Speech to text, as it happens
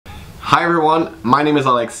Hi everyone, my name is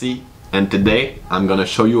Alexi, and today I'm gonna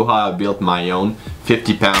show you how I built my own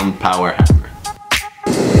 50-pound power hammer.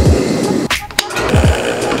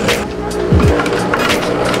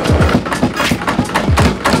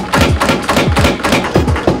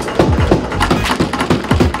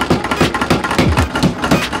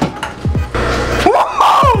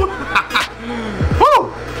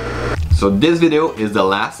 So this video is the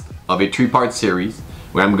last of a 3-part series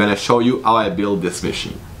where I'm gonna show you how I build this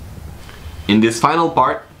machine. In this final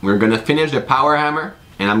part, we're gonna finish the power hammer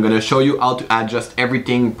and I'm gonna show you how to adjust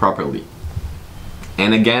everything properly.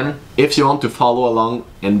 And again, if you want to follow along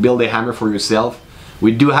and build a hammer for yourself,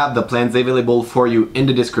 we do have the plans available for you in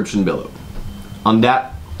the description below. On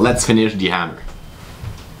that, let's finish the hammer.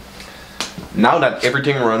 Now that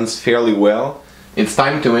everything runs fairly well, it's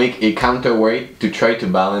time to make a counterweight to try to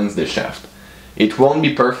balance the shaft. It won't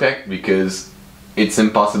be perfect because it's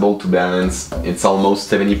impossible to balance. It's almost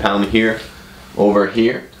 70 pounds here, over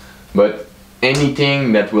here, but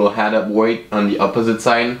anything that will add up weight on the opposite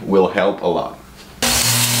side will help a lot.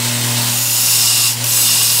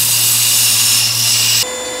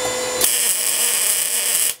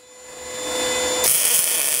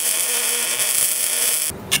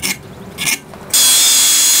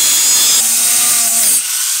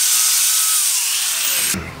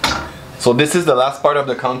 So this is the last part of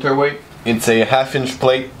the counterweight. It's a 1/2-inch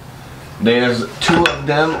plate. There's 2 of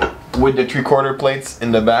them with the 3/4 plates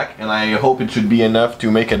in the back, and I hope it should be enough to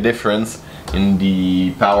make a difference in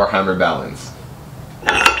the power hammer balance.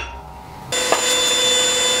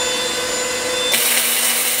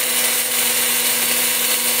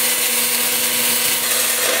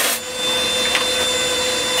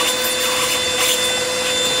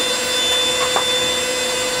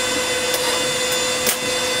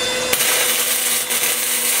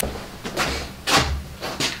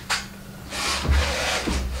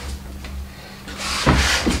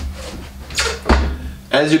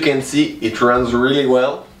 As you can see, it runs really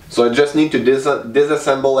well, so I just need to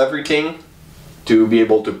disassemble everything to be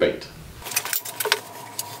able to paint.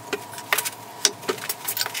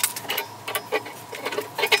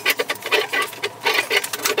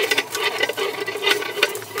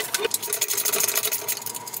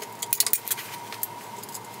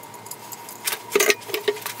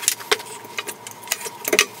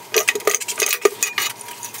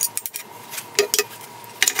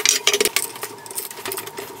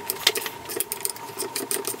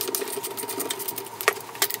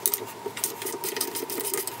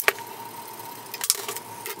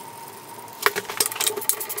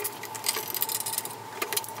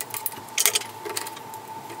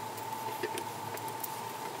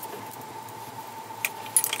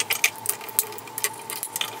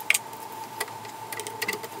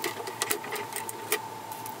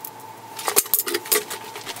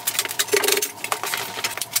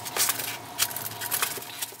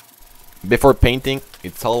 Before painting,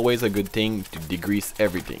 it's always a good thing to degrease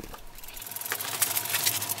everything.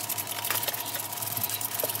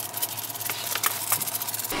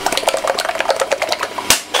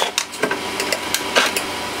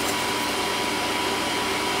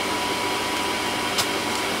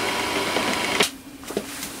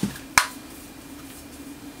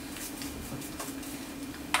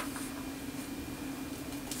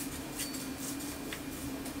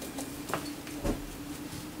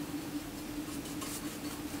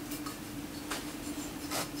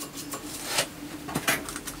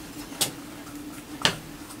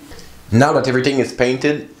 Now that everything is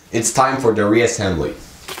painted, it's time for the reassembly.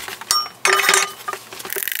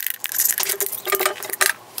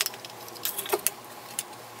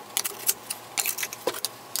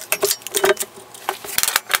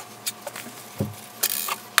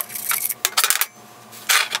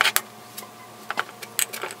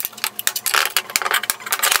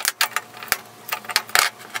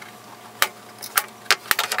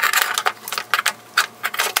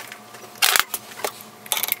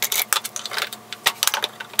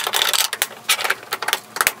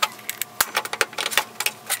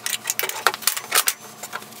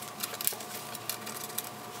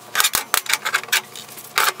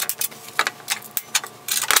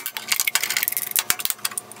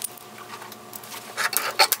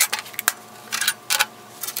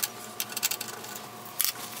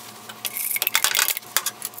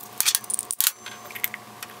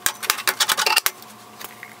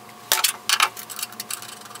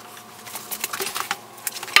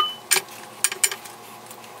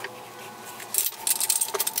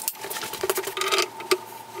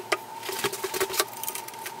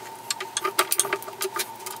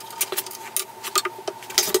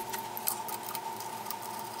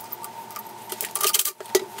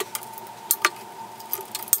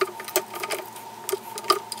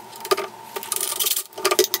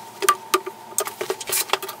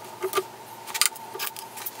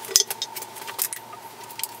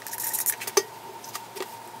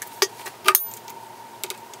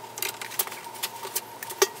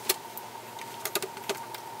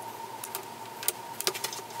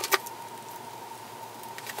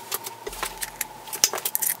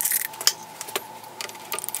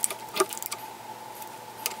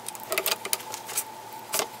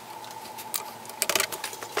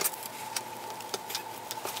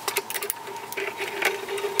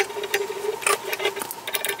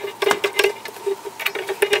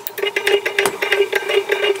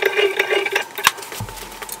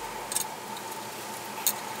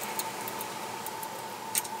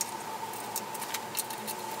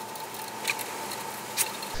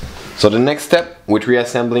 So the next step with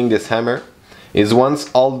reassembling this hammer is once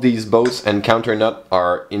all these bolts and counter nut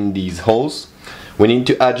are in these holes, we need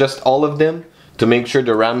to adjust all of them to make sure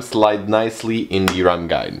the ram slide nicely in the ram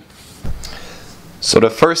guide. So the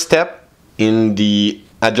first step in the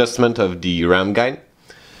adjustment of the ram guide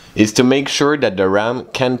is to make sure that the ram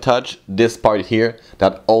can touch this part here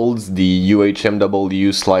that holds the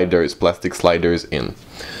UHMW sliders, plastic sliders in.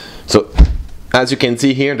 So as you can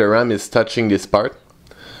see here, the ram is touching this part.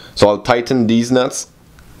 So I'll tighten these nuts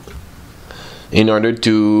in order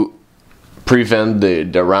to prevent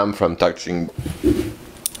the ram from touching.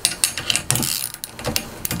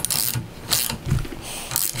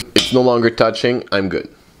 It's no longer touching, I'm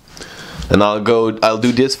good. And I'll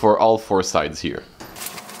do this for all 4 sides here.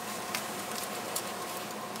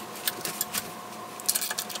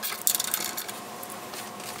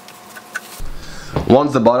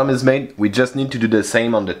 Once the bottom is made, we just need to do the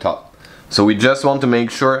same on the top. So we just want to make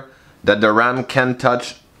sure that the ram can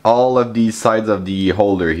touch all of these sides of the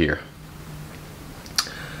holder here.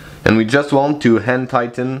 And we just want to hand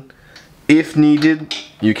tighten. If needed,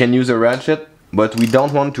 you can use a ratchet, but we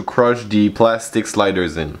don't want to crush the plastic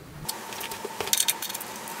sliders in.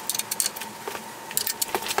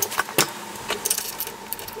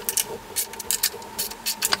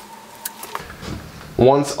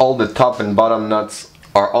 Once all the top and bottom nuts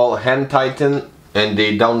are all hand tightened and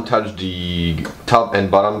they don't touch the top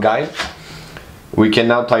and bottom guide, we can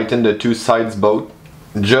now tighten the 2 sides both,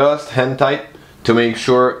 just hand tight, to make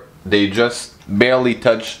sure they just barely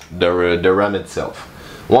touch the ram itself.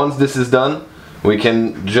 Once this is done, we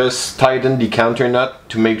can just tighten the counter nut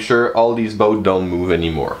to make sure all these bolts don't move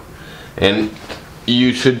anymore. And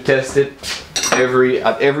you should test it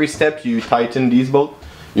at every step you tighten these bolts.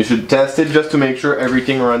 You should test it just to make sure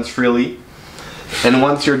everything runs freely. And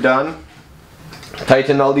once you're done,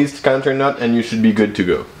 tighten all these counter nuts and you should be good to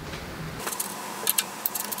go.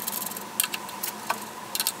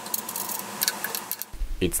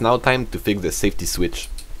 It's now time to fix the safety switch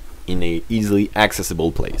in a easily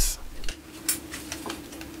accessible place.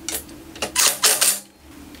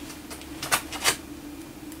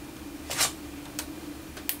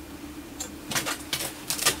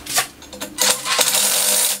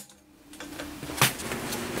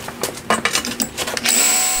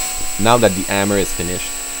 Now that the hammer is finished,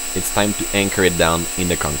 it's time to anchor it down in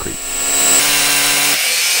the concrete.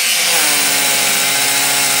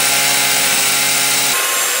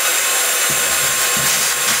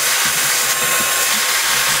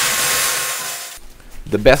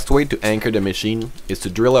 The best way to anchor the machine is to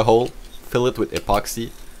drill a hole, fill it with epoxy,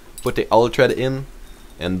 put the oil thread in,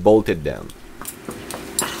 and bolt it down.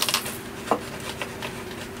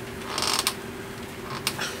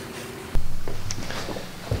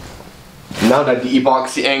 Now that the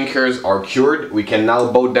epoxy anchors are cured, we can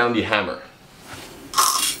now bolt down the hammer.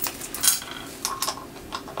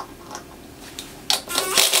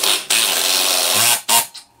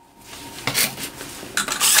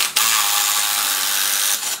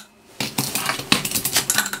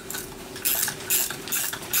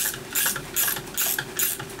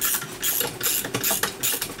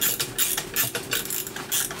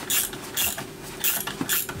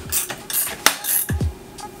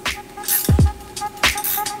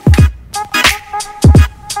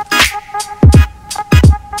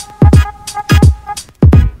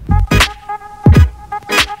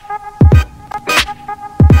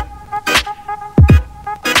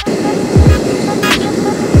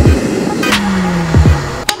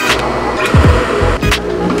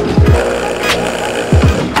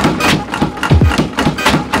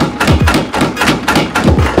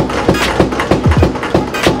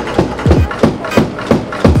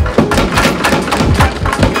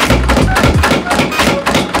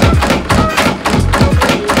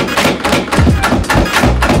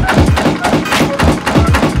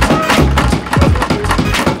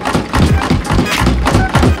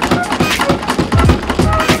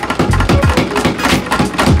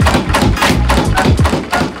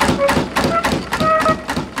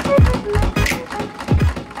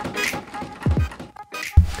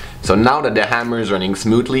 So now that the hammer is running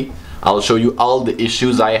smoothly, I'll show you all the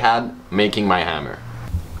issues I had making my hammer.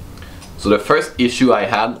 So the first issue I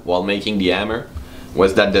had while making the hammer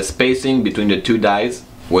was that the spacing between the 2 dies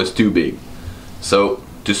was too big. So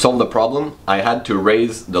to solve the problem, I had to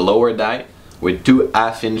raise the lower die with 2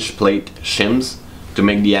 1/2-inch plate shims to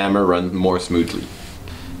make the hammer run more smoothly.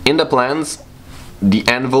 In the plans, the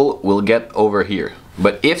anvil will get over here,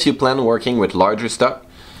 but if you plan working with larger stock,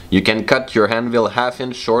 you can cut your anvil 1/2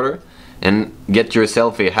 inch shorter and get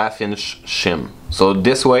yourself a 1/2 inch shim. So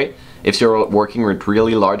this way, if you're working with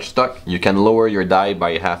really large stock, you can lower your die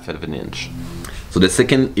by 1/2 inch. So the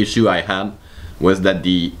second issue I had was that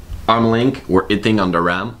the arm link were hitting on the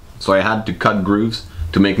ram, so I had to cut grooves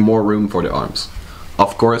to make more room for the arms.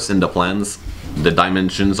 Of course, in the plans, the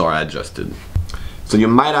dimensions are adjusted. So you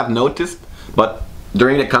might have noticed, but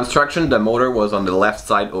during the construction, the motor was on the left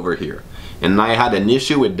side over here. And I had an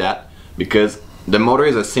issue with that because the motor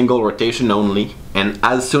is a single rotation only, and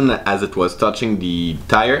as soon as it was touching the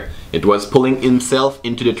tire, it was pulling himself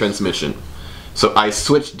into the transmission. So I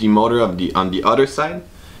switched the motor on the other side,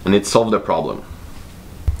 and it solved the problem.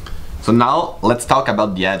 So now let's talk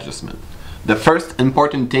about the adjustment. The first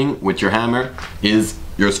important thing with your hammer is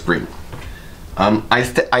your spring.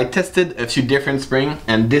 I tested a few different springs,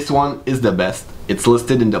 and this one is the best. It's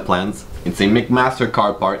listed in the plans. It's a McMaster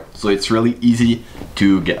car part, so it's really easy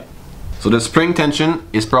to get. So the spring tension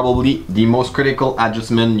is probably the most critical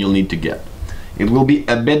adjustment you'll need to get. It will be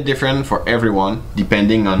a bit different for everyone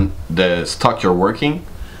depending on the stock you're working,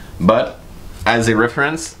 but as a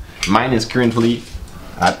reference, mine is currently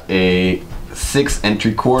at a 6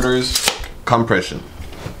 3/4 compression.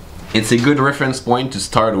 It's a good reference point to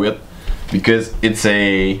start with because it's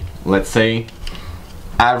a, let's say,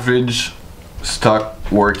 average stock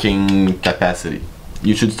working capacity.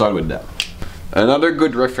 You should start with that. Another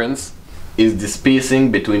good reference is the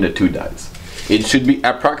spacing between the two dies. It should be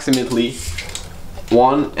approximately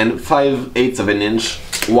 1 5/8 inch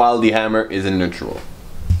while the hammer is in neutral.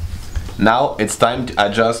 Now it's time to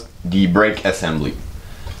adjust the brake assembly.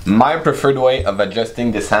 My preferred way of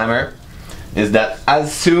adjusting this hammer is that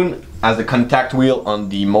as soon as the contact wheel on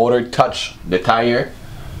the motor touch the tire,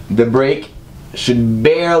 the brake should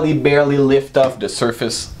barely lift off the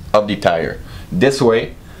surface of the tire. This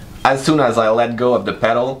way, as soon as I let go of the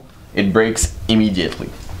pedal, it brakes immediately.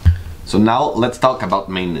 So now let's talk about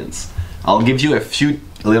maintenance. I'll give you a few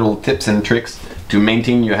little tips and tricks to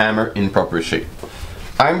maintain your hammer in proper shape.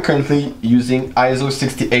 I'm currently using ISO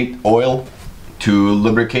 68 oil to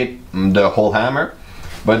lubricate the whole hammer,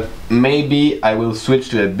 but maybe I will switch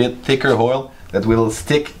to a bit thicker oil that will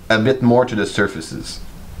stick a bit more to the surfaces.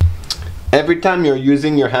 Every time you're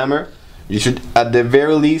using your hammer, you should at the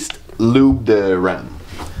very least lube the ram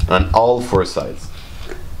on all 4 sides.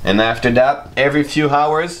 And after that, every few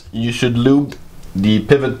hours, you should lube the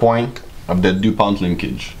pivot point of the DuPont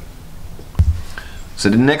linkage. So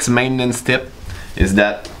the next maintenance tip is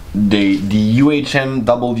that the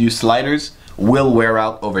UHMW sliders will wear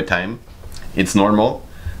out over time. It's normal,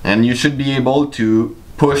 and you should be able to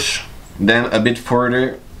push them a bit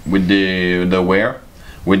further with the wear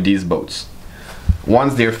with these bolts.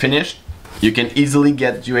 Once they're finished, you can easily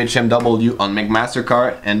get UHMW on McMaster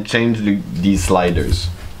car and change these sliders.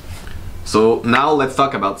 So now let's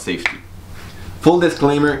talk about safety. Full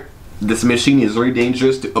disclaimer, this machine is very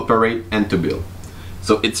dangerous to operate and to build.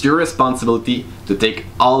 So it's your responsibility to take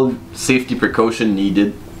all safety precaution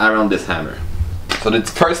needed around this hammer. So the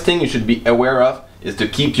first thing you should be aware of is to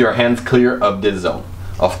keep your hands clear of this zone.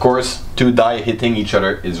 Of course, 2 die hitting each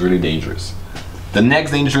other is really dangerous. The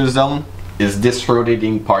next dangerous zone is this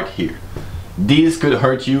rotating part here. These could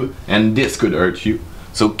hurt you and this could hurt you,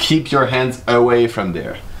 so keep your hands away from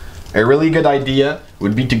there. A really good idea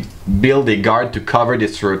would be to build a guard to cover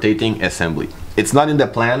this rotating assembly. It's not in the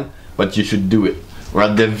plan, but you should do it. Or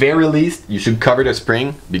at the very least, you should cover the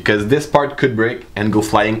spring because this part could break and go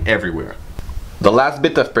flying everywhere. The last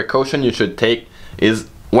bit of precaution you should take is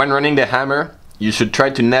when running the hammer, you should try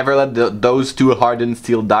to never let those 2 hardened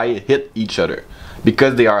steel die hit each other.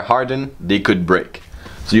 Because they are hardened, they could break.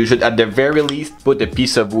 So you should at the very least put a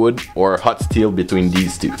piece of wood or hot steel between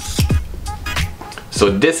these 2. So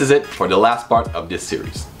this is it for the last part of this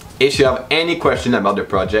series. If you have any question about the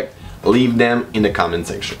project, leave them in the comment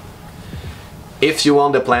section. If you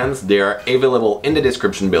want the plans, they are available in the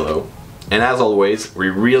description below. And as always, we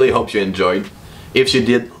really hope you enjoyed. If you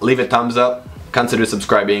did, leave a thumbs up, consider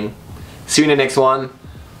subscribing. See you in the next one.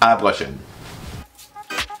 À la prochaine.